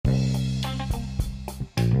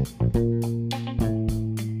Welcome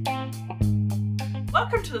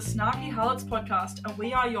to the Snarky Harlots podcast, and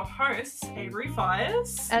we are your hosts, Avery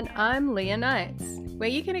Fires. And I'm Leah Knights, where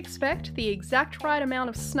you can expect the exact right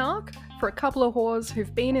amount of snark for a couple of whores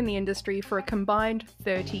who've been in the industry for a combined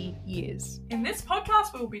 30 years. In this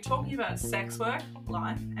podcast, we will be talking about sex work,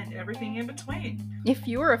 life, and everything in between. If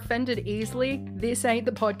you're offended easily, this ain't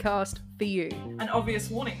the podcast for you. An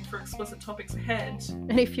obvious warning for explicit topics ahead.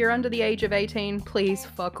 And if you're under the age of 18, please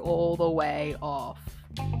fuck all the way off.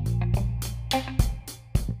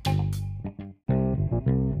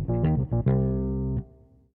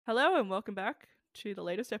 Hello and welcome back to the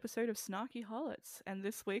latest episode of Snarky Harlots, and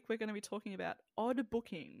this week we're going to be talking about odd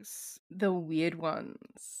bookings. The weird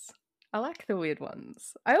ones. I like the weird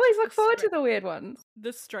ones. I always look forward to the weird ones.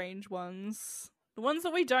 The strange ones. The ones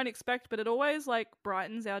that we don't expect, but it always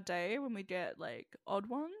brightens our day when we get odd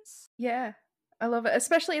ones. Yeah. I love it,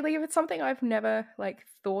 especially if it's something I've never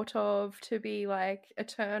thought of to be a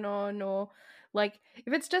turn on, or if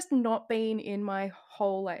it's just not been in my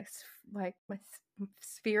whole my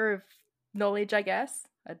sphere of knowledge, I guess.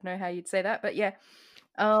 I don't know how you'd say that, but yeah.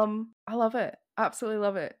 I love it. Absolutely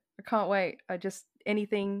love it. I can't wait.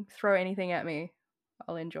 Throw anything at me.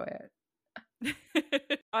 I'll enjoy it.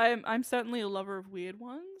 I'm certainly a lover of weird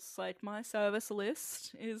ones. My service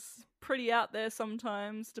list is pretty out there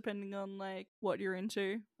sometimes, depending on what you're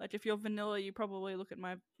into. If you're vanilla, you probably look at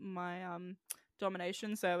my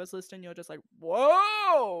domination service list and you're just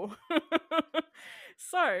whoa.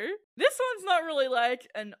 So this one's not really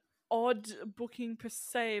an odd booking per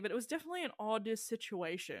se, but it was definitely an odd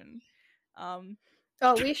situation.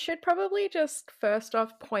 We should probably just first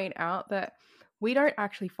off point out that we don't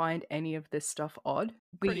actually find any of this stuff odd.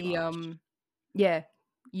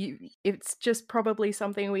 It's just probably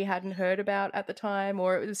something we hadn't heard about at the time,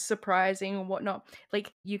 or it was surprising or whatnot.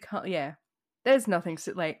 There's nothing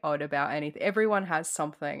odd about anything. Everyone has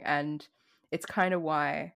something, and it's kind of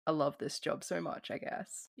why I love this job so much, I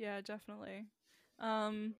guess. Yeah, definitely.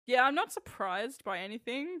 I'm not surprised by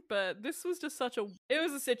anything, but this was just it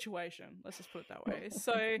was a situation, let's just put it that way.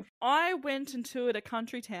 So I went and toured a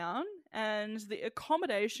country town, and the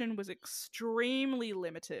accommodation was extremely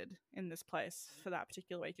limited in this place for that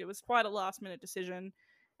particular week. It was quite a last minute decision,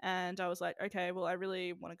 and I was like, okay, well, I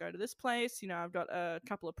really want to go to this place. I've got a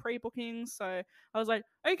couple of pre-bookings, so I was like,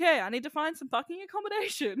 okay, I need to find some fucking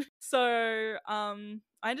accommodation. So I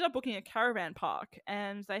ended up booking a caravan park,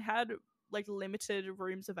 and they had limited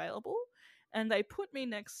rooms available, and they put me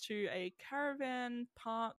next to a caravan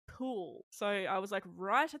park pool. So I was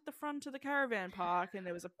right at the front of the caravan park, and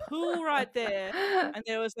there was a pool right there, and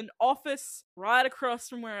there was an office right across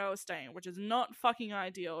from where I was staying, which is not fucking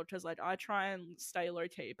ideal because I try and stay low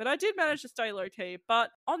key, but I did manage to stay low key.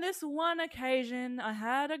 But on this one occasion, I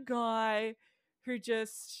had a guy who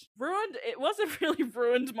just ruined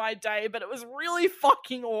my day, but it was really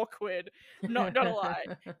fucking awkward. Not gonna lie.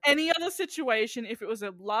 Any other situation, if it was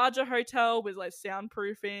a larger hotel with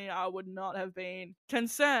soundproofing, I would not have been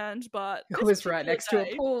concerned, but it was right next to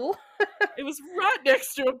a pool. It was right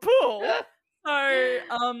next to a pool. So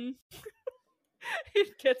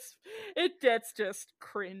it gets just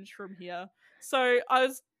cringe from here. So I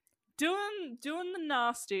was doing the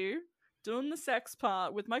nasty, doing the sex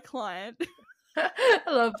part with my client. I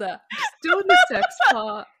love that. Just doing the sex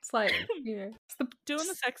part. It's doing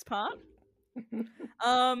the sex part.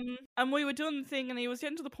 And we were doing the thing, and he was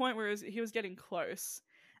getting to the point where he was getting close,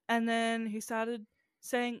 and then he started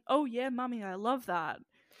saying, "Oh yeah, mummy, I love that."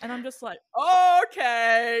 And I'm just like,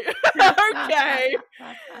 okay, okay.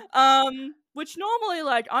 Which normally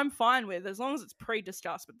I'm fine with as long as it's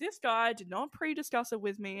pre-discussed, but this guy did not pre-discuss it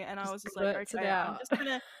with me, and I was just like, okay,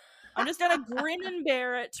 I'm just gonna grin and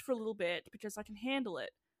bear it for a little bit because I can handle it.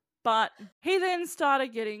 But he then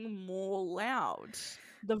started getting more loud.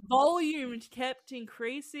 The volume kept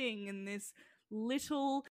increasing in this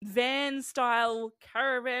little van-style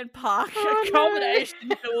caravan park accommodation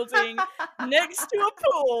building next to a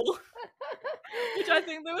pool. Which I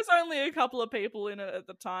think there was only a couple of people in it at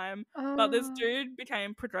the time. But this dude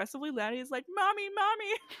became progressively loud. He's like, "Mommy,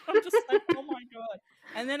 mommy." I'm just like, oh my god.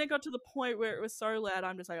 And then it got to the point where it was so loud,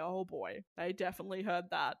 I'm just like, oh boy, they definitely heard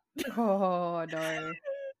that. Oh no.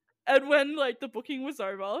 And when the booking was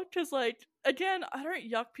over, because again, I don't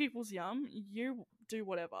yuck people's yum. You do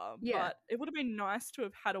whatever. Yeah. But it would have been nice to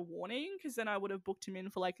have had a warning, because then I would have booked him in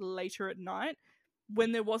for later at night,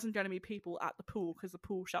 when there wasn't going to be people at the pool, because the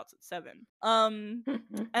pool shuts at 7. And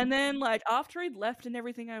then after he'd left and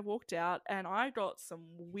everything, I walked out and I got some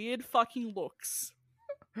weird fucking looks.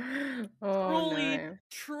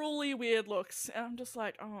 Truly weird looks. And I'm just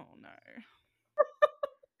like, oh no.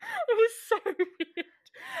 It was so weird.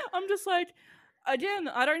 I'm just like, again,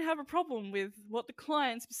 I don't have a problem with what the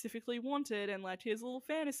client specifically wanted and like his little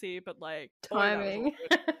fantasy, but like, boy, that was Timing.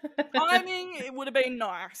 awkward. Timing, it would have been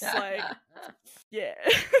nice. Like, yeah.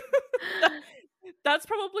 That's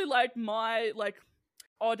probably like my like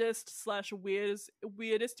oddest slash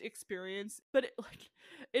weirdest experience, but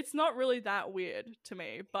it's not really that weird to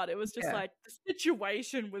me, but it was just Yeah. like the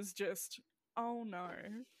situation was just, oh no,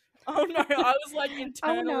 oh no, I was like Oh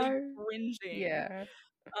internally no. cringing. Yeah.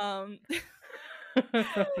 um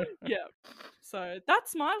yeah, so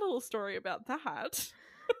that's my little story about that.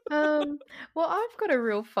 Well, I've got a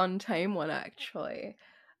real fun, tame one actually.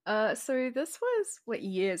 So this was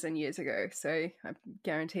years and years ago. So I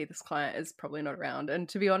guarantee this client is probably not around. And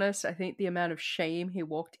to be honest, I think the amount of shame he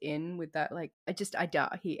walked in with that, like, I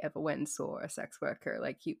doubt he ever went and saw a sex worker.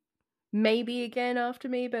 Like, he maybe again after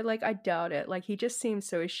me, but like I doubt it. Like, he just seemed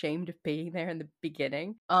so ashamed of being there in the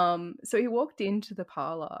beginning. So he walked into the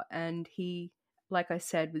parlor and he, like I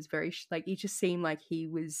said, was very like, he just seemed like he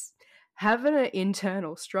was having an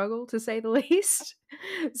internal struggle, to say the least.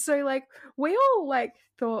 So like, we all like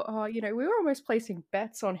thought, oh, you know, we were almost placing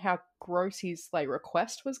bets on how gross his like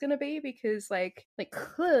request was going to be, because like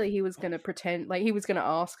clearly he was going to pretend like he was going to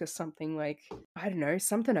ask us something like, I don't know,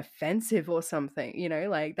 something offensive or something, you know,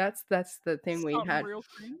 like that's the thing we Something had. real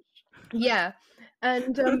cringe. Yeah.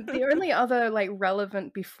 And the only other like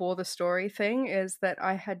relevant before the story thing is that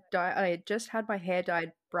I had just had my hair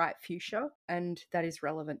dyed bright fuchsia, and that is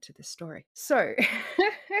relevant to this story. So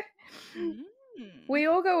Mm. we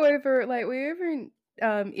all go over like we're over in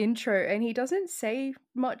intro, and he doesn't say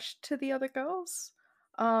much to the other girls.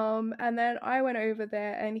 And then I went over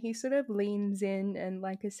there and he sort of leans in and,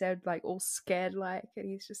 like I said, like all scared like, and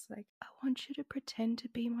he's just like, I want you to pretend to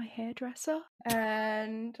be my hairdresser.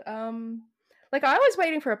 And like, I was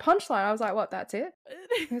waiting for a punchline. I was like, what, that's it?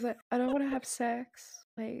 He was like, I don't want to have sex.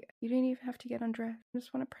 Like, you didn't even have to get undressed. I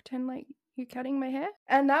just want to pretend like you're cutting my hair.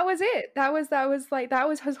 And that was it. That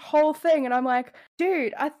was his whole thing. And I'm like,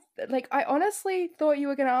 dude, I honestly thought you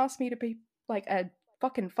were gonna ask me to be like a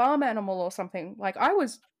fucking farm animal or something. Like, I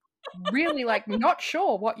was really like not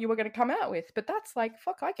sure what you were gonna come out with. But that's like,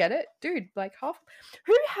 fuck, I get it. Dude, like,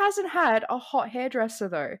 who hasn't had a hot hairdresser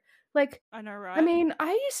though? Like, I know, right? I mean,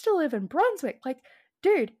 I used to live in Brunswick. Like,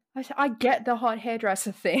 dude, I get the hot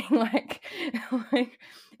hairdresser thing. like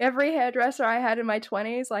every hairdresser I had in my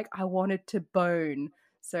 20s, like, I wanted to bone.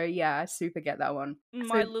 So yeah, I super get that one.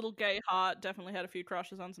 My So, little gay heart definitely had a few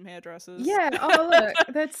crushes on some hairdressers. yeah, oh look,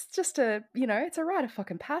 that's just it's a rite of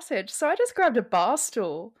fucking passage. So I just grabbed a bar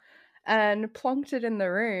stool and plonked it in the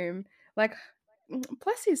room. Like,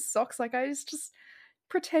 bless his socks, like I just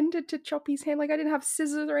pretended to chop his hand. Like, I didn't have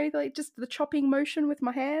scissors or anything, like just the chopping motion with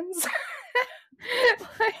my hands.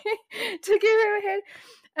 like, to give him a hand.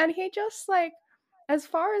 And he just like, as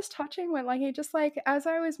far as touching went, like, he just like, as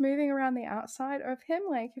I was moving around the outside of him,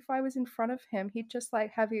 like if I was in front of him, he'd just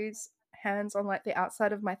like have his hands on like the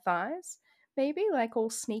outside of my thighs, maybe like all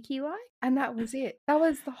sneaky like, and that was it. That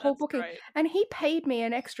was the whole That's booking. great. And he paid me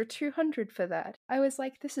an extra 200 for that. I was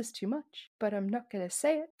like, this is too much, but I'm not gonna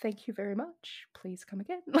say it. Thank you very much. Please come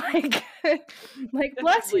again. Like bless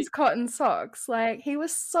Definitely. his cotton socks. Like, he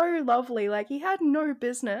was so lovely. Like, he had no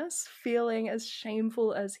business feeling as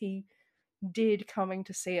shameful as he did coming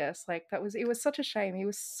to see us. Like, it was such a shame. He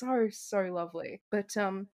was so lovely. But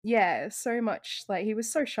yeah, so much, like, he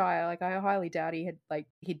was so shy. Like, I highly doubt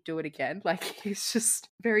he'd do it again. Like, he's just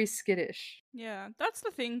very skittish. Yeah, that's the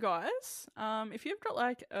thing, guys. If you've got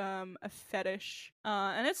like a fetish,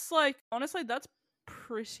 and it's like, honestly, that's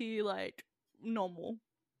pretty like normal.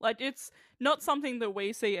 Like, it's not something that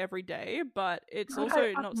we see every day, but it's God, also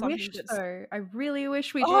I not something wish that's. though. I really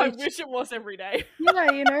wish we Oh, I did. wish it was every day. Yeah,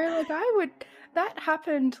 like, I would. That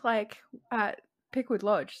happened like at Pickwood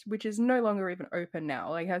Lodge, which is no longer even open now.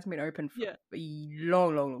 Like, it hasn't been open for Yeah. a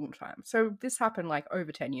long time. So this happened like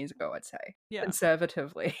over 10 years ago, I'd say. Yeah.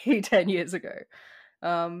 Conservatively, 10 years ago.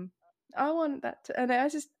 I want that and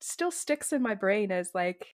it just still sticks in my brain as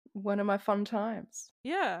like one of my fun times.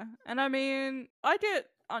 Yeah, and I mean, I get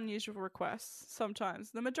unusual requests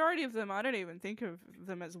sometimes. The majority of them, I don't even think of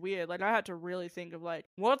them as weird. Like, I had to really think of like,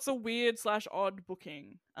 what's a weird slash odd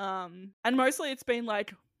booking? And mostly it's been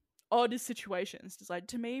like odd situations. Just like,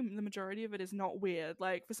 to me, the majority of it is not weird.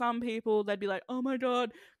 Like, for some people, they'd be like, oh my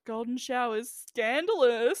god, golden showers,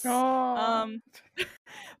 scandalous. Oh, But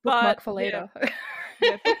bookmark for later.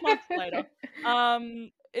 Yeah, bookmark for later.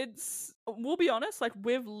 We'll be honest, like,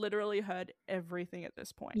 we've literally heard everything at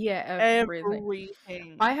this point. Yeah,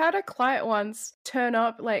 Everything. I had a client once turn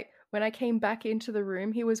up, like, when I came back into the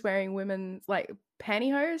room, he was wearing women's, like,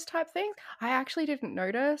 pantyhose type things. I actually didn't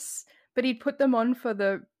notice, but he'd put them on for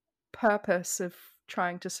the purpose of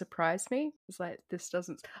trying to surprise me. It's like, this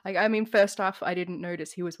doesn't, like, I mean, first off, I didn't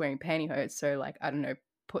notice he was wearing pantyhose, so like, I don't know,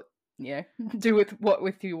 put, yeah, do with what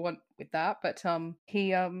with you want with that. But he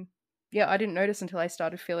yeah, I didn't notice until I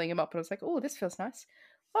started filling him up, and I was like, oh, this feels nice.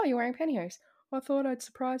 Oh, you're wearing pantyhose. I thought I'd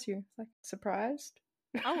surprise you. It's like, surprised?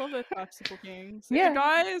 I love those types of bookings. If Yeah. a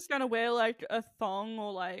guy is gonna wear like a thong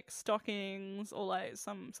or like stockings or like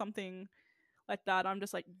something like that, I'm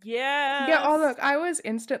just like, Yeah, oh yes. look, I was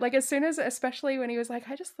instant, like, as soon as, especially when he was like,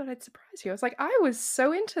 I just thought I'd surprise you. I was like, I was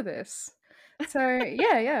so into this. So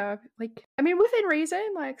yeah, like, I mean, within reason,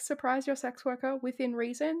 like, surprise your sex worker within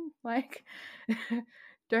reason. Like,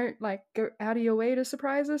 don't like go out of your way to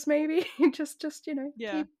surprise us, maybe. just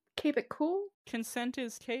Yeah. keep it cool. Consent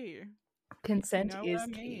is key. If you Consent know is what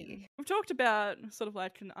I key. mean. We've talked about sort of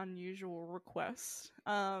like an unusual request.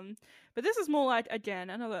 But this is more like, again,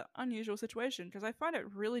 another unusual situation because I find it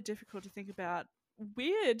really difficult to think about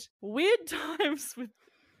weird times with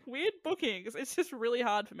weird bookings. It's just really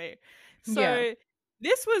hard for me. So Yeah.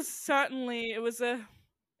 this was certainly it was a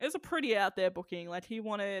pretty out there booking. Like he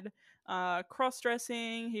wanted cross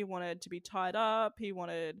dressing, he wanted to be tied up, he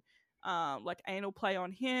wanted like anal play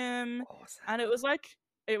on him, Awesome. and it was like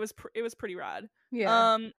it was pretty rad.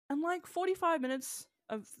 Yeah. And like 45 minutes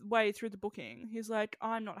of way through the booking, he's like,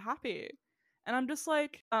 I'm not happy. And I'm just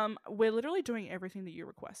like, we're literally doing everything that you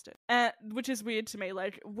requested. Which is weird to me.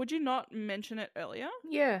 Like, would you not mention it earlier?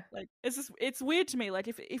 Yeah. Like, it's weird to me. Like,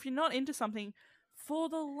 if you're not into something, for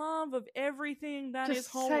the love of everything that is Just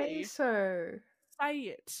holy, say so. say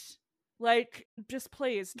it. Like, just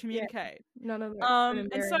please Yeah. communicate. None of that.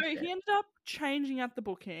 And so he ended up changing up the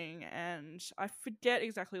booking, and I forget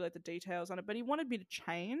exactly like the details on it, but he wanted me to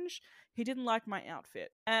change. He didn't like my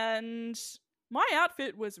outfit, and my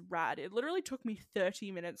outfit was rad. It literally took me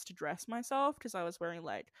 30 minutes to dress myself because I was wearing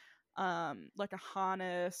like a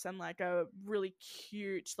harness and like a really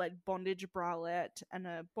cute like bondage bralette and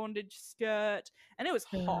a bondage skirt, and it was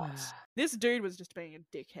hot. This dude was just being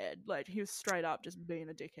a dickhead. Like he was straight up just being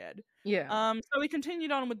a dickhead. Yeah. So we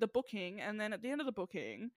continued on with the booking, and then at the end of the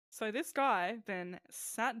booking, so this guy then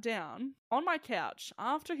sat down on my couch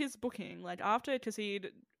after his booking, like after, because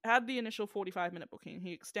he'd had the initial 45-minute booking,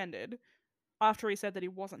 he extended after he said that he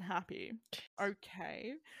wasn't happy.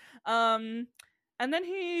 Okay. And then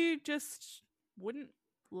he just wouldn't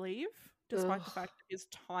leave, despite the fact that his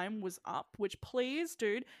time was up, which, please,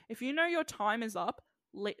 dude, if you know your time is up,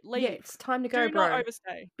 leave. Yeah, it's time to go, Do bro. not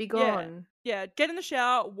overstay. Be gone. Yeah, get in the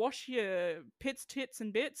shower, wash your pits, tits,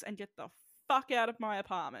 and bits, and get the fuck out of my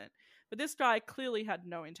apartment. But this guy clearly had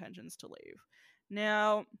no intentions to leave.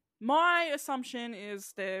 Now, my assumption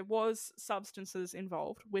is there was substances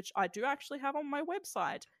involved, which I do actually have on my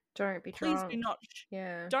website. Don't be Please drunk. do not.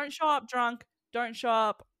 Yeah. Don't show up drunk. Don't show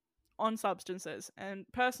up on substances. And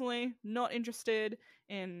personally, not interested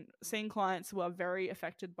in seeing clients who are very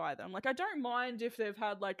affected by them. Like, I don't mind if they've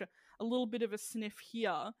had like a little bit of a sniff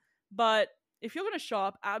here, but if you're going to show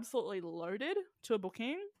up absolutely loaded to a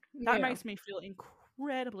booking, that makes me feel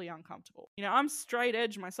incredibly uncomfortable. You know, I'm straight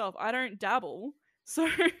edge myself. I don't dabble. So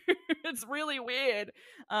it's really weird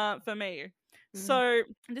for me. So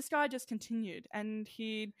this guy just continued, and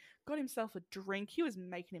he got himself a drink. He was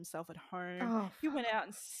making himself at home. He went out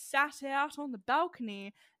and sat out on the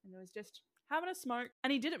balcony and was just having a smoke.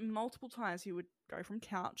 And he did it multiple times. He would go from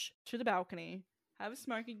couch to the balcony, have a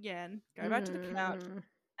smoke again, go back to the couch.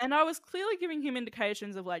 And I was clearly giving him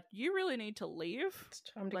indications of like, you really need to leave. It's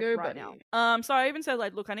time to like, go, right buddy. now. So I even said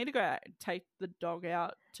like, look, I need to go take the dog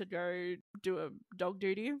out to go do a dog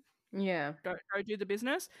duty. Yeah. Go do the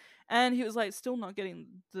business. And he was like, still not getting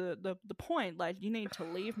the point. Like, you need to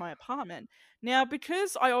leave my apartment. Now,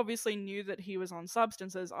 because I obviously knew that he was on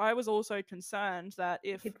substances, I was also concerned that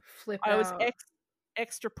if He'd flip I was out.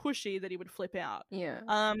 extra pushy, that he would flip out. Yeah.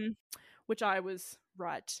 Which I was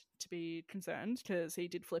right to be concerned because he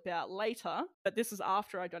did flip out later. But this is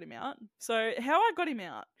after I got him out. So how I got him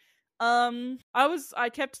out, I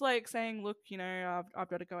kept like saying, look, you know, I've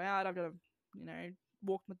got to go out. I've got to, you know,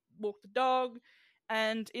 walk the dog.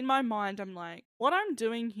 And in my mind, I'm like, what I'm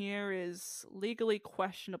doing here is legally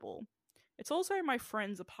questionable. It's also my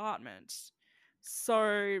friend's apartment.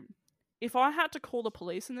 So if I had to call the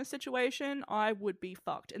police in this situation, I would be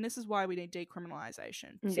fucked. And this is why we need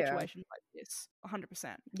decriminalization. Situations like this,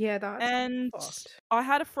 100%. Yeah, that's And fucked. I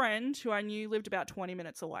had a friend who I knew lived about 20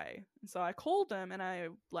 minutes away. And so I called them and I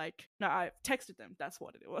texted them. That's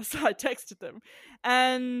what it was. I texted them.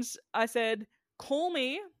 And I said, call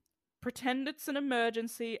me, pretend it's an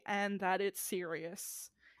emergency and that it's serious.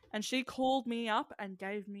 And she called me up and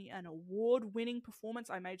gave me an award-winning performance.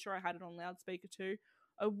 I made sure I had it on loudspeaker too.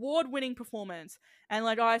 award-winning performance. And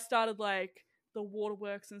like I started like the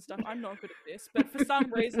waterworks and stuff. I'm not good at this, but for some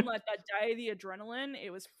reason, like that day, the adrenaline, it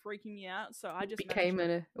was freaking me out. So I just managed Became to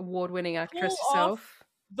an award-winning actress pull off yourself.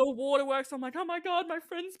 the waterworks. I'm like, oh my god, my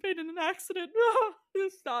friend's been in an accident.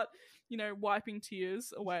 Just start, wiping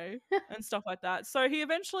tears away and stuff like that. So he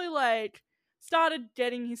eventually like started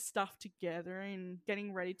getting his stuff together and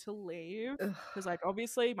getting ready to leave because like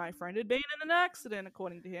obviously my friend had been in an accident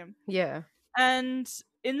according to him. Yeah. And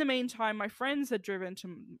in the meantime, my friends had driven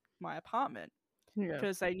to my apartment Yeah.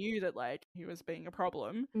 because they knew that like he was being a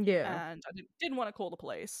problem. Yeah. And I didn't want to call the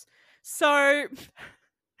police. So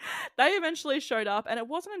they eventually showed up, and it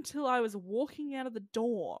wasn't until I was walking out of the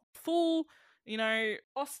door, full,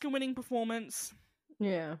 Oscar-winning performance,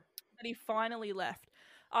 Yeah. that he finally left.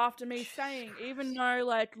 After me saying, even though,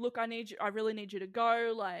 like, look, I really need you to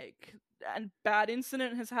go, like, and bad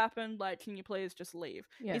incident has happened, like, can you please just leave?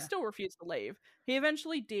 Yeah. He still refused to leave. He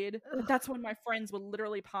eventually did, but that's when my friends were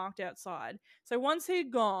literally parked outside. So once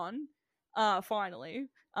he'd gone, finally,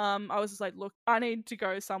 I was just like, look, I need to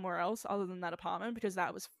go somewhere else other than that apartment because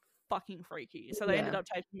that was fucking freaky. So they ended up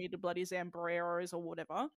taking me to bloody Zambreros or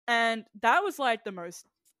whatever. And that was like the most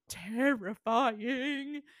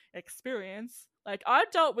terrifying experience. Like I've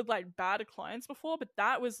dealt with like bad clients before, but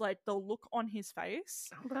that was like the look on his face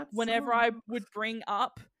whenever I would bring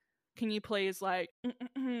up, can you please like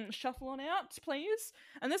shuffle on out, please?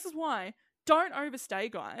 And this is why don't overstay,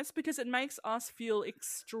 guys, because it makes us feel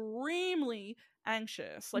extremely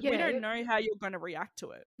anxious. Like we don't know how you're going to react to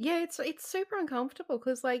it. Yeah, it's super uncomfortable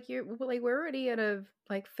because like we're already at a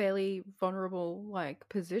like fairly vulnerable like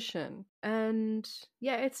position, and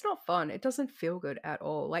yeah, it's not fun. It doesn't feel good at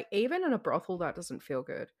all. Like even in a brothel, that doesn't feel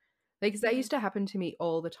good. Like that used to happen to me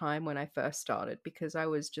all the time when I first started because I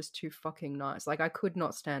was just too fucking nice. Like I could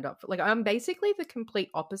not stand up for, like I'm basically the complete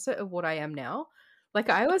opposite of what I am now. Like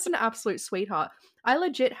I was an absolute sweetheart. I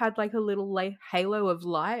legit had like a little like halo of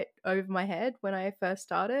light over my head when I first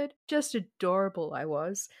started. Just adorable I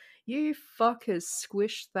was. You fuckers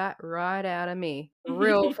squished that right out of me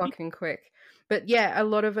real fucking quick. But yeah, a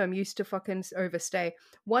lot of them used to fucking overstay.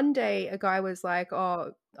 One day a guy was like,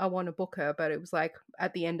 oh, I want to book her, but it was like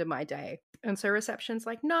at the end of my day. And so reception's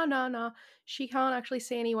like, no, she can't actually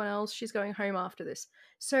see anyone else. She's going home after this.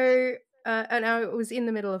 So and I was in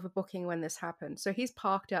the middle of a booking when this happened. So he's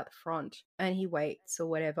parked out the front and he waits or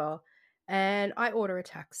whatever. And I order a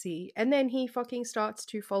taxi. And then he fucking starts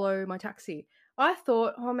to follow my taxi. I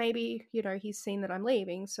thought, oh, maybe, he's seen that I'm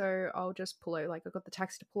leaving. So I'll just pull over. Like, I got the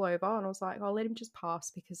taxi to pull over. And I was like, I'll let him just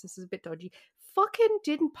pass because this is a bit dodgy. Fucking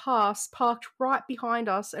didn't pass, parked right behind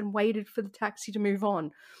us and waited for the taxi to move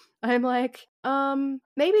on. I'm like,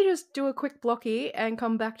 maybe just do a quick blocky and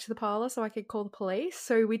come back to the parlor so I could call the police.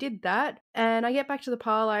 So we did that, and I get back to the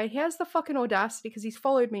parlor, and he has the fucking audacity, because he's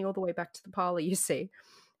followed me all the way back to the parlor, you see,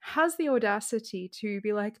 has the audacity to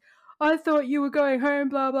be like, I thought you were going home,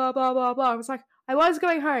 blah, blah, blah, blah, blah. I was like, I was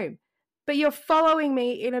going home, but you're following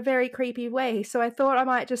me in a very creepy way, so I thought I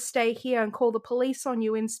might just stay here and call the police on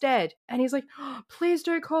you instead. And he's like, oh, please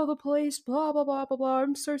don't call the police, blah, blah, blah, blah, blah,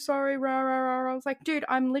 I'm so sorry, rah, rah, rah. I was like, dude,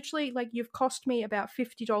 I'm literally, like, you've cost me about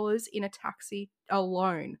 $50 in a taxi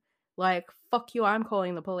alone. Like, fuck you, I'm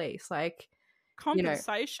calling the police. Like,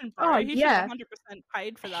 compensation, bro. He should have 100%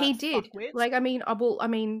 paid for that. He did. Fuckwit. Like, I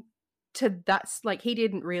mean, to that's like he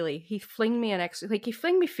didn't really. He flinged me an extra, like he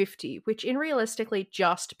flinged me 50, which in realistically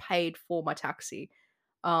just paid for my taxi.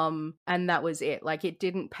 And that was it. Like it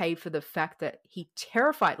didn't pay for the fact that he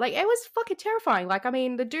terrified. Like it was fucking terrifying. Like, I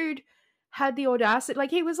mean, the dude had the audacity.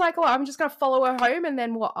 Like he was like, "Oh, I'm just gonna follow her home and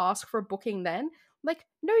then ask for a booking then." Like,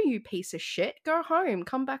 no, you piece of shit. Go home.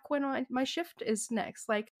 Come back when my shift is next.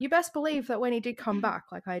 Like, you best believe that when he did come back,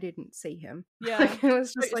 like, I didn't see him. Yeah. Like, it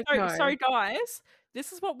was just no. So, guys,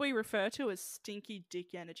 this is what we refer to as stinky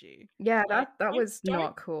dick energy. Yeah, like, that was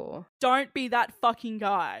not cool. Don't be that fucking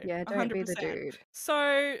guy. Yeah, don't 100%. Be the dude. So,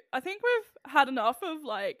 I think we've had enough of,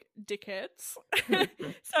 like, dickheads.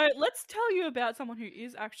 So, let's tell you about someone who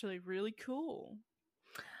is actually really cool.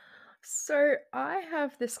 So I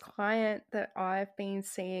have this client that I've been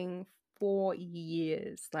seeing for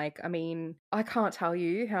years. Like, I mean, I can't tell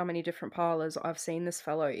you how many different parlors I've seen this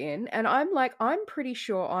fellow in. And I'm pretty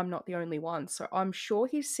sure I'm not the only one. So I'm sure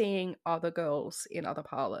he's seeing other girls in other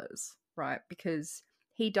parlors, right? Because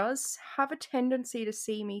he does have a tendency to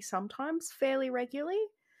see me sometimes fairly regularly.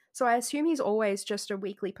 So I assume he's always just a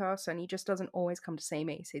weekly person. He just doesn't always come to see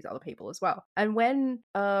me. He sees other people as well. And when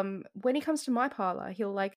he comes to my parlor,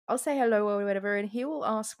 he'll like, I'll say hello or whatever, and he will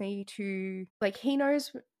ask me to, like, he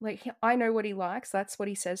knows, like, I know what he likes. That's what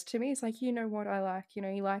he says to me. He's like, you know what I like.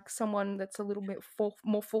 He likes someone that's a little bit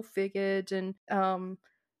more full-figured and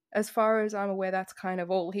as far as I'm aware, that's kind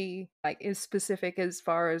of all he like is specific as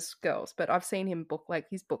far as girls. But I've seen him book like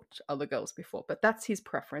he's booked other girls before, but that's his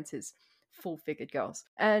preference is full-figured girls.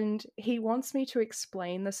 And he wants me to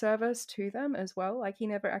explain the service to them as well. Like he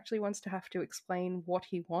never actually wants to have to explain what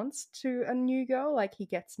he wants to a new girl. Like he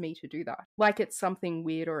gets me to do that. Like it's something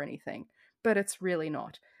weird or anything, but it's really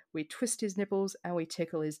not. We twist his nipples and we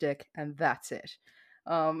tickle his dick, and that's it.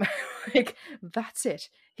 Um, like that's it.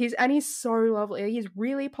 He's so lovely. He's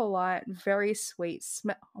really polite, very sweet.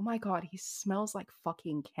 Oh my god, he smells like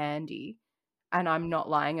fucking candy, and I'm not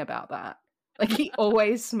lying about that. Like he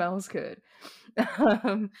always smells good.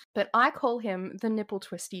 But I call him the nipple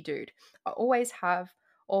twisty dude. I always have,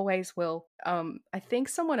 always will. I think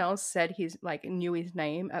someone else said he's like knew his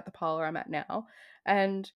name at the parlor I'm at now,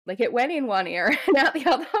 and like it went in one ear and out the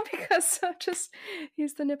other because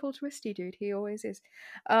he's the nipple twisty dude. He always is.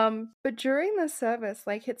 But during the service,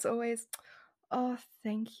 like it's always, oh,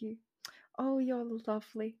 thank you. Oh, you're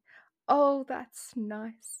lovely. Oh, that's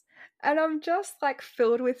nice. And I'm just like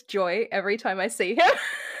filled with joy every time I see him.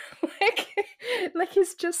 like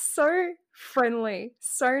he's just so friendly,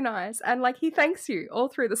 so nice, and like he thanks you all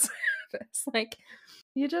through the service. Like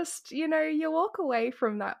you just, you walk away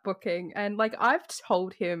from that booking, and like I've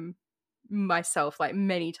told him myself like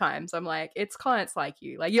many times, I'm like, it's clients like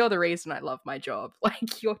you, like you're the reason I love my job.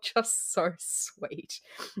 Like you're just so sweet.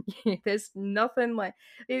 There's nothing like,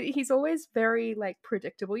 he's always very like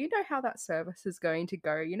predictable. You know how that service is going to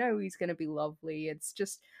go, he's going to be lovely. It's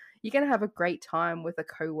just, you're going to have a great time with a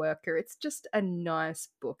coworker. It's just a nice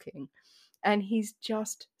booking, and he's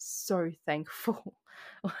just so thankful.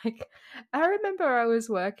 Like I remember I was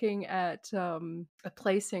working at a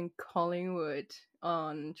place in Collingwood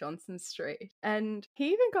on Johnson Street, and he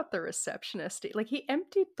even got the receptionist, like he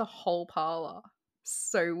emptied the whole parlor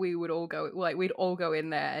so we would all go, like we'd all go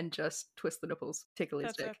in there and just twist the nipples, tickle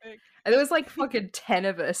his dick. Epic. And there was like fucking 10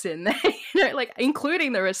 of us in there, like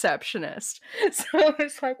including the receptionist. So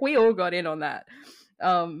it's like we all got in on that.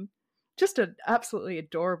 Just an absolutely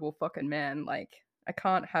adorable fucking man. Like I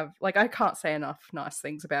can't say enough nice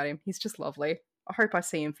things about him. He's just lovely. I hope I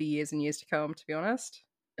see him for years and years to come, to be honest.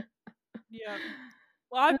 Yeah.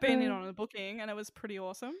 Well, I've been in on a booking and it was pretty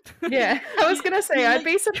awesome. Yeah, I was going to say, I'd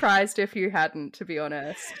be surprised if you hadn't, to be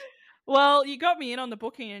honest. Well, you got me in on the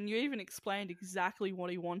booking and you even explained exactly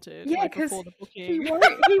what he wanted. Yeah, because he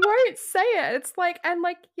won't say it. It's like, and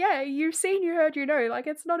like, yeah, you've seen, you heard, like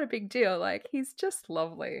it's not a big deal. Like he's just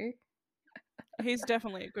lovely. He's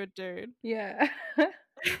definitely a good dude. Yeah.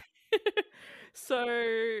 So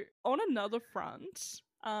on another front,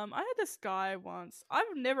 I had this guy once. I've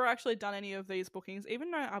never actually done any of these bookings, even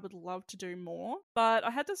though I would love to do more. But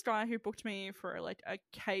I had this guy who booked me for like a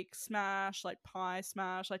cake smash, like pie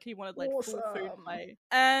smash. Like he wanted like full food play.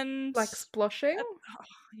 And like sploshing?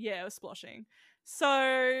 Yeah, it was sploshing.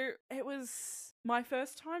 So it was my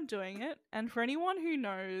first time doing it. And for anyone who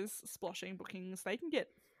knows sploshing bookings, they can get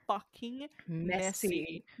fucking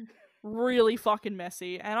messy. Really fucking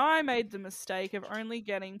messy. And I made the mistake of only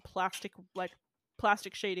getting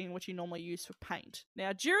plastic sheeting, which you normally use for paint.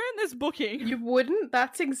 Now, during this booking... You wouldn't?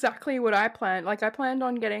 That's exactly what I planned. Like, I planned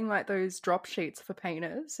on getting, like, those drop sheets for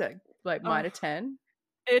painters at, like, Mitre 10.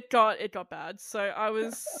 It got bad. So I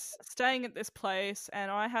was staying at this place,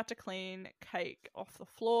 and I had to clean cake off the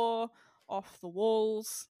floor, off the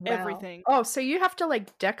walls, everything. Oh, so you have to,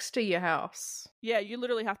 like, Dexter your house. Yeah, you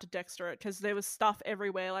literally have to Dexter it, because there was stuff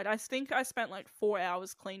everywhere. Like, I think I spent, like, 4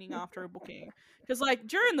 hours cleaning after a booking. Because, like,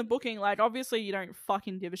 during the booking, like, obviously you don't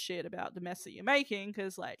fucking give a shit about the mess that you're making,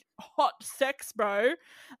 because, like, hot sex, bro.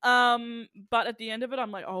 But at the end of it, I'm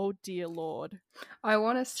like, oh, dear Lord. I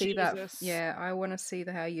want to see that. Yeah, I want to see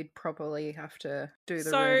how you'd probably have to do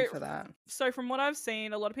the room for that. So from what I've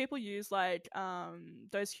seen, a lot of people use, like,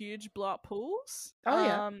 those huge blow-up pools. Oh,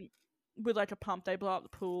 yeah. With, like, a pump, they blow up the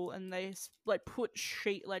pool, and they, like, put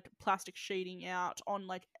plastic sheeting out on,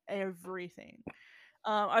 like, everything.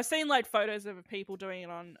 I've seen like photos of people doing it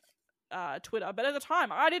on Twitter, but at the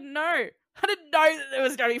time I didn't know that there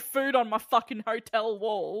was going to be food on my fucking hotel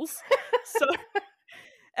walls. So,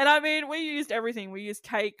 and I mean, we used everything. We used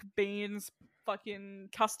cake, beans, fucking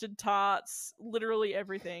custard tarts, literally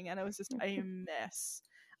everything, and it was just a mess.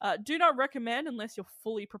 Do not recommend unless you're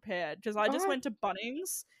fully prepared, because I just went to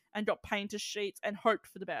Bunnings and got painter's sheets and hoped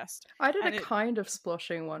for the best. I did a kind of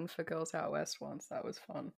sploshing one for Girls Out West once. That was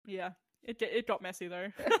fun. Yeah. It got messy though.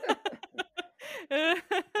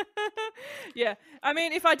 Yeah, I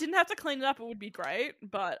mean, if I didn't have to clean it up, it would be great,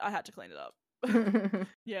 but I had to clean it up.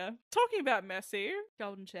 Yeah. Talking about messy,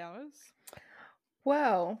 golden showers.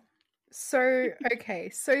 Well, so,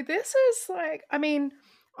 okay, so this is like, I mean,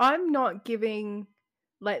 I'm not giving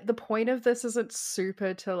like the point of this isn't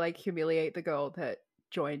super to like humiliate the girl that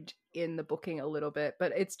joined in the booking a little bit,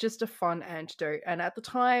 but it's just a fun antidote. And at the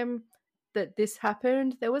time that this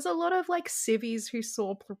happened, there was a lot of like civvies who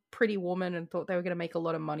saw Pretty Woman and thought they were going to make a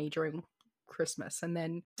lot of money during Christmas, and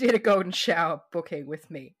then did a golden shower booking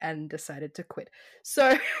with me and decided to quit.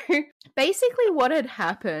 So basically what had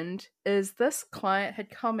happened is this client had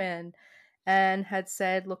come in and had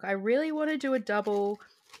said, look, I really want to do a double.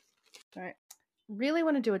 Really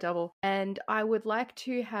want to do a double, and I would like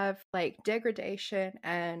to have like degradation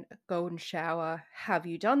and a golden shower. Have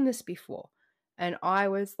you done this before? And I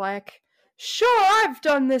was like, sure, I've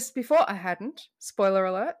done this before. I hadn't. Spoiler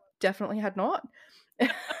alert, definitely had not.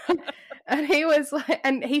 And he was like,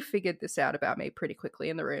 and he figured this out about me pretty quickly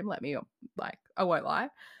in the room. I won't lie.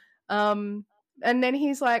 And then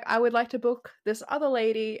he's like, I would like to book this other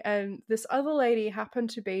lady, and this other lady happened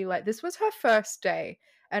to be like, this was her first day,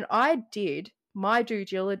 and I did my due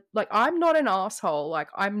diligence. Like, I'm not an asshole. Like,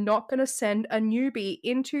 I'm not going to send a newbie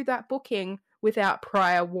into that booking without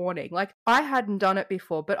prior warning. Like, I hadn't done it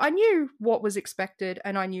before, but I knew what was expected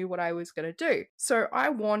and I knew what I was going to do. So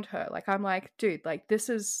I warned her. Like, I'm like, dude, like, this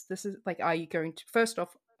is like, first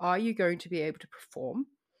off, are you going to be able to perform?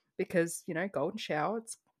 Because, you know, golden shower,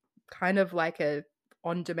 it's kind of like a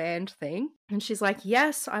on-demand thing. And she's like,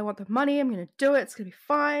 yes, I want the money. I'm going to do it. It's going to be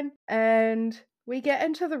fine. And we get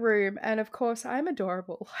into the room, and of course, I'm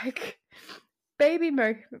adorable. Like, baby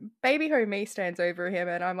ho me stands over him,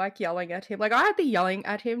 and I'm like yelling at him. Like, I had the yelling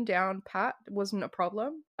at him down pat. It wasn't a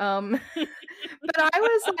problem. But I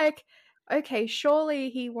was like, okay, surely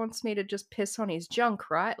he wants me to just piss on his junk,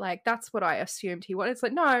 right? Like, that's what I assumed he wanted. It's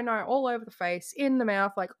like, no, all over the face, in the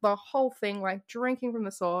mouth, like the whole thing, like drinking from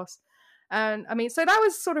the sauce. And I mean, so that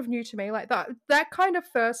was sort of new to me. Like that kind of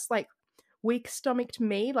first, like, weak-stomached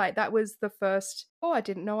me, like that was the first, I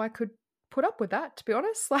didn't know I could put up with that, to be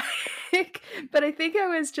honest. Like, but I think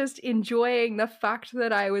I was just enjoying the fact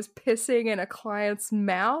that I was pissing in a client's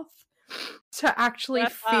mouth to actually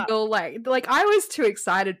feel like I was too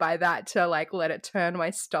excited by that to like let it turn my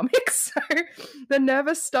stomach. So the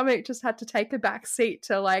nervous stomach just had to take a back seat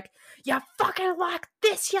to like, you fucking like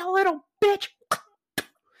this, you little bitch.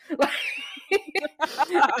 Like, it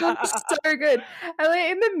was so good. And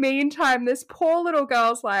like, in the meantime, this poor little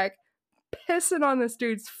girl's like pissing on this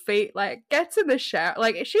dude's feet, like gets in the shower.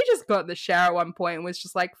 Like, she just got in the shower at one point and was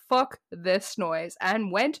just like, fuck this noise,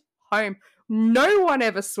 and went home. No one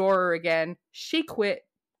ever saw her again. She quit.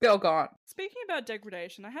 Girl gone. Speaking about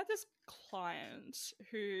degradation, I had this client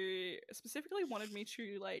who specifically wanted me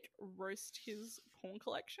to like roast his porn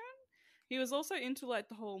collection. He was also into like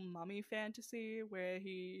the whole mummy fantasy where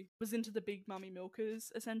he was into the big mummy milkers,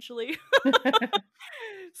 essentially.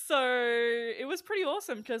 So it was pretty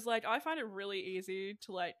awesome because like I find it really easy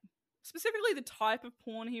to like, specifically the type of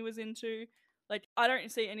porn he was into. Like, I don't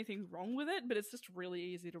see anything wrong with it, but it's just really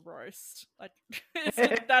easy to roast. Like, that's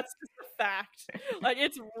just a fact. Like,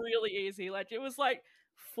 it's really easy. Like, it was like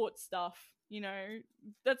foot stuff, you know?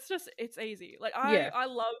 It's easy. Like, I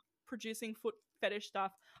love producing foot fetish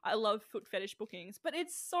stuff. I love foot fetish bookings, but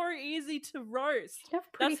it's so easy to roast. You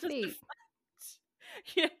have pretty feet.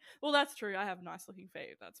 Yeah, well, that's true. I have nice looking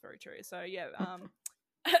feet. That's very true. So yeah,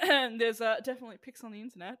 and there's definitely pics on the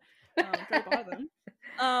internet. Go buy them.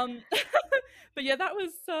 But yeah, that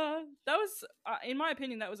was in my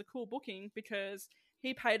opinion, that was a cool booking because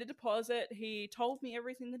he paid a deposit. He told me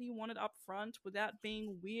everything that he wanted up front without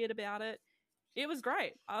being weird about it. It was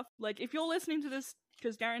great. Like, if you're listening to this,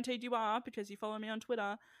 because guaranteed you are, because you follow me on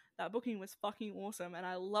Twitter, that booking was fucking awesome, and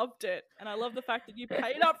I loved it. And I love the fact that you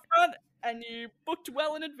paid up front and you booked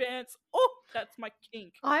well in advance. Oh, that's my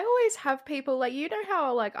kink. I always have people, like, you know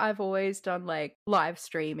how, like, I've always done, like, live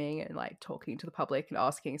streaming and, like, talking to the public and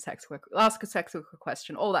ask a sex worker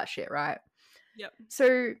question, all that shit, right? Yep.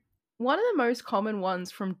 So one of the most common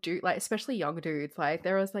ones from like, especially young dudes, like,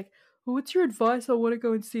 there was like, well, what's your advice? I want to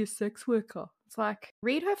go and see a sex worker. It's like,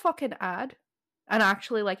 read her fucking ad and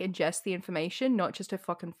actually, like, ingest the information, not just her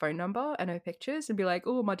fucking phone number and her pictures and be like,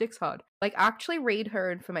 oh, my dick's hard. Like, actually read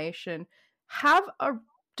her information. Have a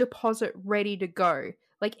deposit ready to go.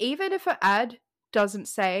 Like, even if her ad doesn't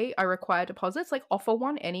say I require deposits, like, offer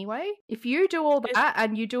one anyway. If you do all that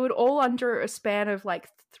and you do it all under a span of, like,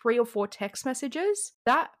 3 or 4 text messages,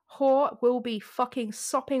 that whore will be fucking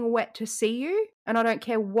sopping wet to see you, and I don't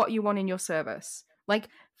care what you want in your service. Like,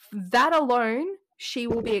 that alone, she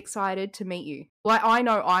will be excited to meet you. Like, I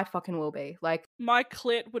know I fucking will be. Like, my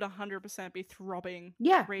clit would 100% be throbbing.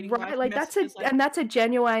 Yeah, right. Like, that's a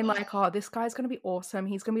genuine, like, oh, this guy's gonna be awesome.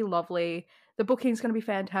 He's gonna be lovely. The booking's gonna be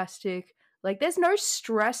fantastic. Like, there's no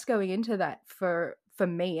stress going into that for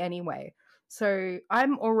me anyway. So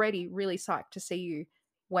I'm already really psyched to see you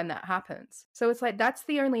when that happens. So it's like that's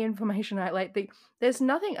the only information I like. There's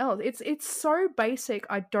nothing else. It's so basic.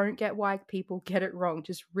 I don't get why people get it wrong.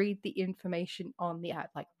 Just read the information on the ad.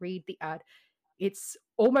 Like read the ad. It's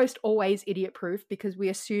almost always idiot proof because we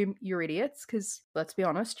assume you're idiots. Because let's be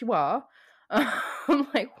honest, you are.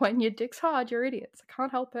 Like when your dick's hard, you're idiots. I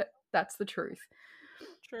can't help it. That's the truth.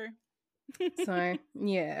 True. So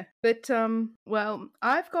yeah, but well,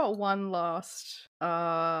 I've got one last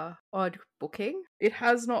odd booking. It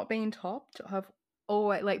has not been topped. I've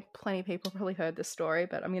always, like, plenty of people probably heard this story,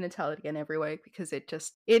 but I'm gonna tell it again every week because it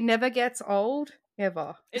never gets old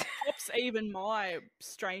ever. It tops even my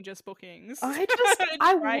strangest bookings. I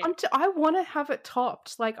Right. want to have it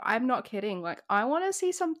topped. Like, I'm not kidding. Like, I want to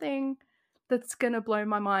see something that's gonna blow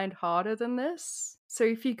my mind harder than this. So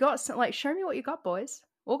if you got some, like, show me what you got, boys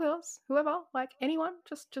or girls, whoever, like anyone,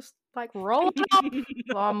 just like roll it up.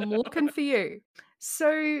 I'm looking for you.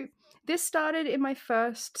 So this started in my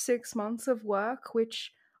first 6 months of work,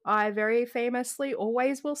 which I very famously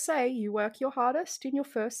always will say you work your hardest in your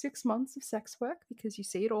first 6 months of sex work because you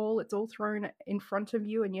see it all. It's all thrown in front of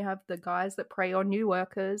you, and you have the guys that prey on new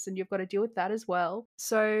workers, and you've got to deal with that as well.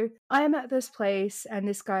 So I am at this place, and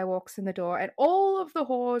this guy walks in the door, and all of the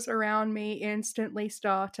whores around me instantly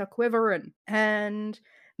start a quivering. And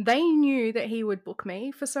they knew that he would book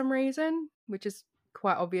me for some reason, which is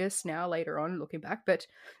quite obvious now later on looking back, but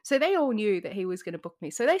so they all knew that he was going to book me.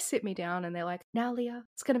 So they sit me down and they're like, "Now, Leah,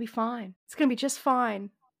 it's going to be fine. It's going to be just fine.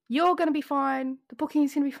 You're going to be fine. The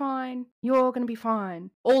booking's going to be fine. You're going to be fine."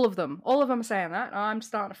 All of them are saying that. I'm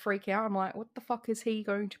starting to freak out. I'm like, what the fuck is he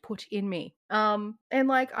going to put in me? And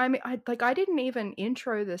like, I didn't even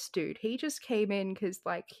intro this dude. He just came in because,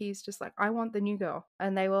 like, he's just like, "I want the new girl,"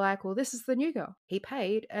 and they were like, "Well, this is the new girl." He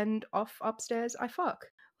paid, and off upstairs I fuck.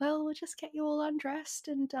 "Well, we'll just get you all undressed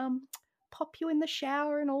and pop you in the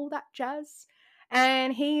shower and all that jazz."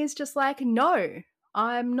 And he is just like, "No,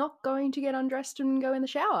 I'm not going to get undressed and go in the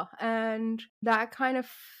shower." And that kind of,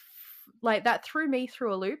 like, that threw me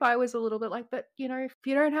through a loop. I was a little bit like, "But, you know, if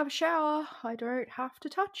you don't have a shower, I don't have to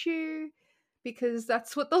touch you because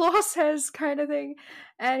that's what the law says," kind of thing.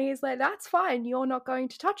 And he's like, "That's fine, you're not going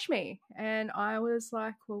to touch me." And I was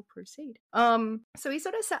like, "Well, proceed." So he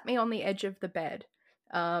sort of sat me on the edge of the bed,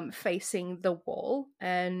 facing the wall,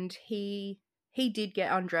 and he did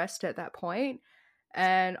get undressed at that point.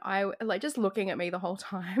 And I, like, just looking at me the whole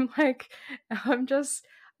time, like, I'm just,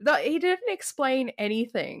 he didn't explain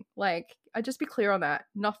anything. Like, I just be clear on that,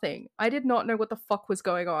 nothing. I did not know what the fuck was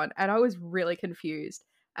going on, and I was really confused.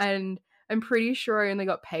 And I'm pretty sure I only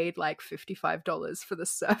got paid like $55 for the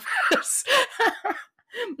service.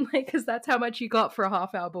 Like, because that's how much you got for a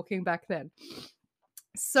half-hour booking back then.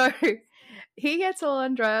 So he gets all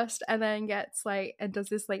undressed and then gets, like, and does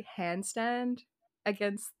this, like, handstand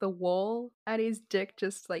against the wall, and his dick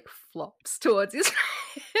just, like, flops towards his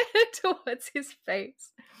towards his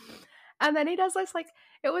face. And then he does this, like,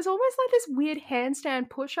 it was almost like this weird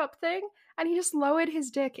handstand push-up thing, and he just lowered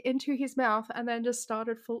his dick into his mouth and then just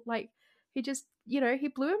started full, like, he just, you know, he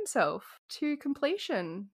blew himself to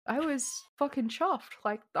completion. I was fucking chuffed.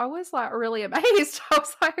 Like, I was, like, really amazed. I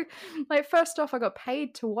was like, first off, I got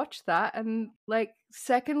paid to watch that, and, like,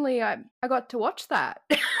 secondly, I got to watch that.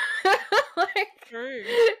 Like, True.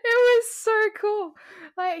 it was so cool.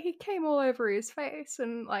 Like, he came all over his face,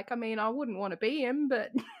 and, like, I mean, I wouldn't want to be him,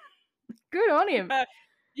 but good on him.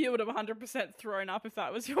 You would have 100% thrown up if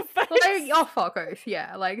that was your face. Like, oh, fuck oath,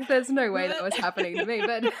 yeah. Like, there's no way that was happening to me,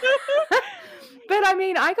 but but I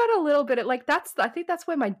mean, I got a little bit of, like, I think that's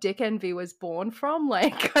where my dick envy was born from.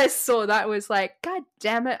 Like, I saw that, was like, God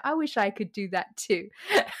damn it, I wish I could do that too.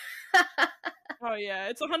 Oh yeah,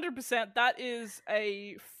 it's 100%. That is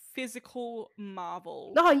a physical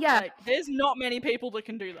marvel. Oh yeah, like, there's not many people that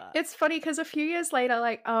can do that. It's funny because a few years later,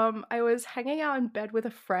 like, I was hanging out in bed with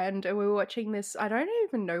a friend and we were watching this, I don't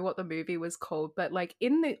even know what the movie was called, but, like,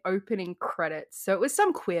 in the opening credits, so it was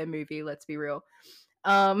some queer movie, let's be real.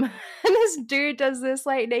 And this dude does this,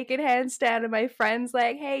 like, naked handstand, and my friend's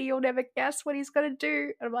like, "Hey, you'll never guess what he's gonna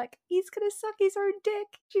do." And I'm like, "He's gonna suck his own dick."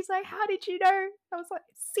 She's like, "How did you know?" I was like,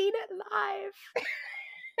 "Seen it live."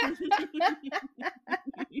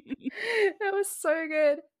 That was so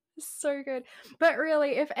good. So good. But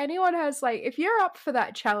really, if anyone has, like, if you're up for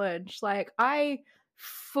that challenge, like, I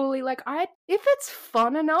fully, like, if it's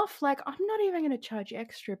fun enough, like, I'm not even gonna charge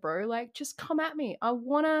extra, bro. Like, just come at me. I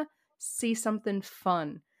wanna see something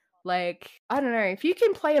fun. Like, I don't know, if you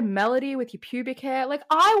can play a melody with your pubic hair, like,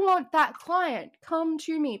 I want that client. Come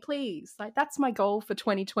to me, please. Like, that's my goal for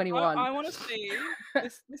 2021. I want to see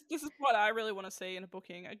this. This is what I really want to see in a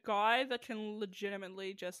booking: a guy that can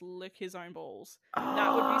legitimately just lick his own balls.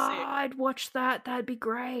 That would be sick. I'd watch that. That'd be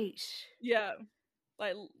great. Yeah,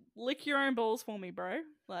 like lick your own balls for me, bro.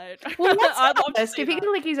 Like, Well, let's I'd be love to honest, see if he that.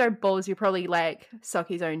 can lick his own balls, you probably like suck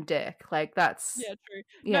his own dick. Like, that's Yeah, true.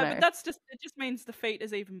 you No, know. but that's just it. Just means the feet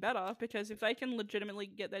is even better because if they can legitimately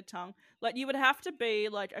get their tongue, like you would have to be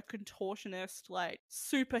like a contortionist, like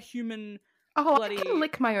superhuman Oh, I bloody can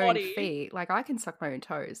lick my own body. feet. Like, I can suck my own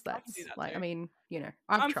toes. I can do That's that like, I too. mean, I've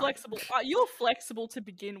I'm tried. flexible. You're flexible to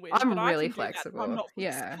begin with, I'm but I really can do that. But I'm flexible. not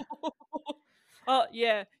Yeah. flexible.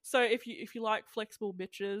 Yeah. So if you like flexible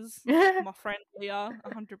bitches, my friend Leah,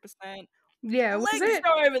 100%. Yeah, Legs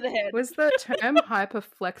go over the head. was the term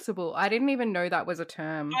hyperflexible? I didn't even know that was a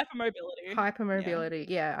term. Hypermobility. Hypermobility.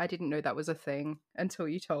 Yeah, I didn't know that was a thing until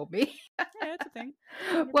you told me. Yeah, it's a thing.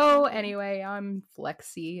 Well, 100% thing. anyway, I'm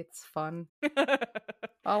flexy. It's fun.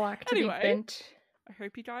 I like to be Anyway, bent. I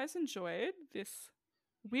hope you guys enjoyed this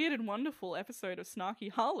weird and wonderful episode of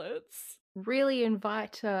Snarky Harlots. Really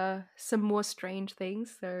invite some more strange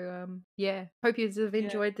things. So yeah, hope you have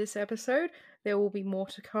enjoyed this episode. There will be more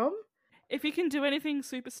to come. If you can do anything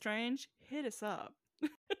super strange, hit us up.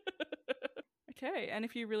 Okay, and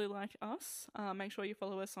if you really like us, make sure you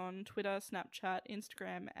follow us on Twitter, Snapchat,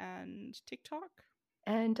 Instagram, and TikTok.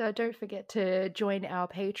 And don't forget to join our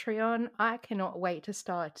Patreon. I cannot wait to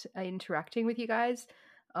start interacting with you guys.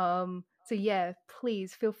 So yeah,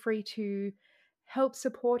 please feel free to help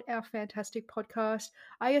support our fantastic podcast.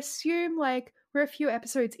 I assume like we're a few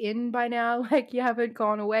episodes in by now. Like you haven't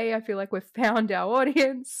gone away. I feel like we've found our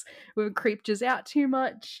audience. We haven't creeped us out too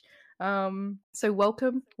much. So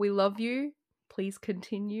welcome. We love you. Please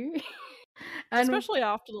continue. And especially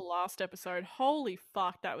after the last episode. Holy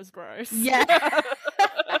fuck, that was gross. Yeah.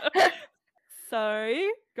 So,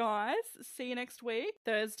 guys, see you next week,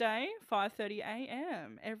 Thursday, 5:30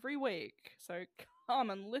 a.m. every week. So come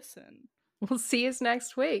and listen. We'll see you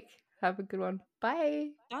next week. Have a good one.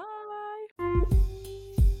 Bye. Bye.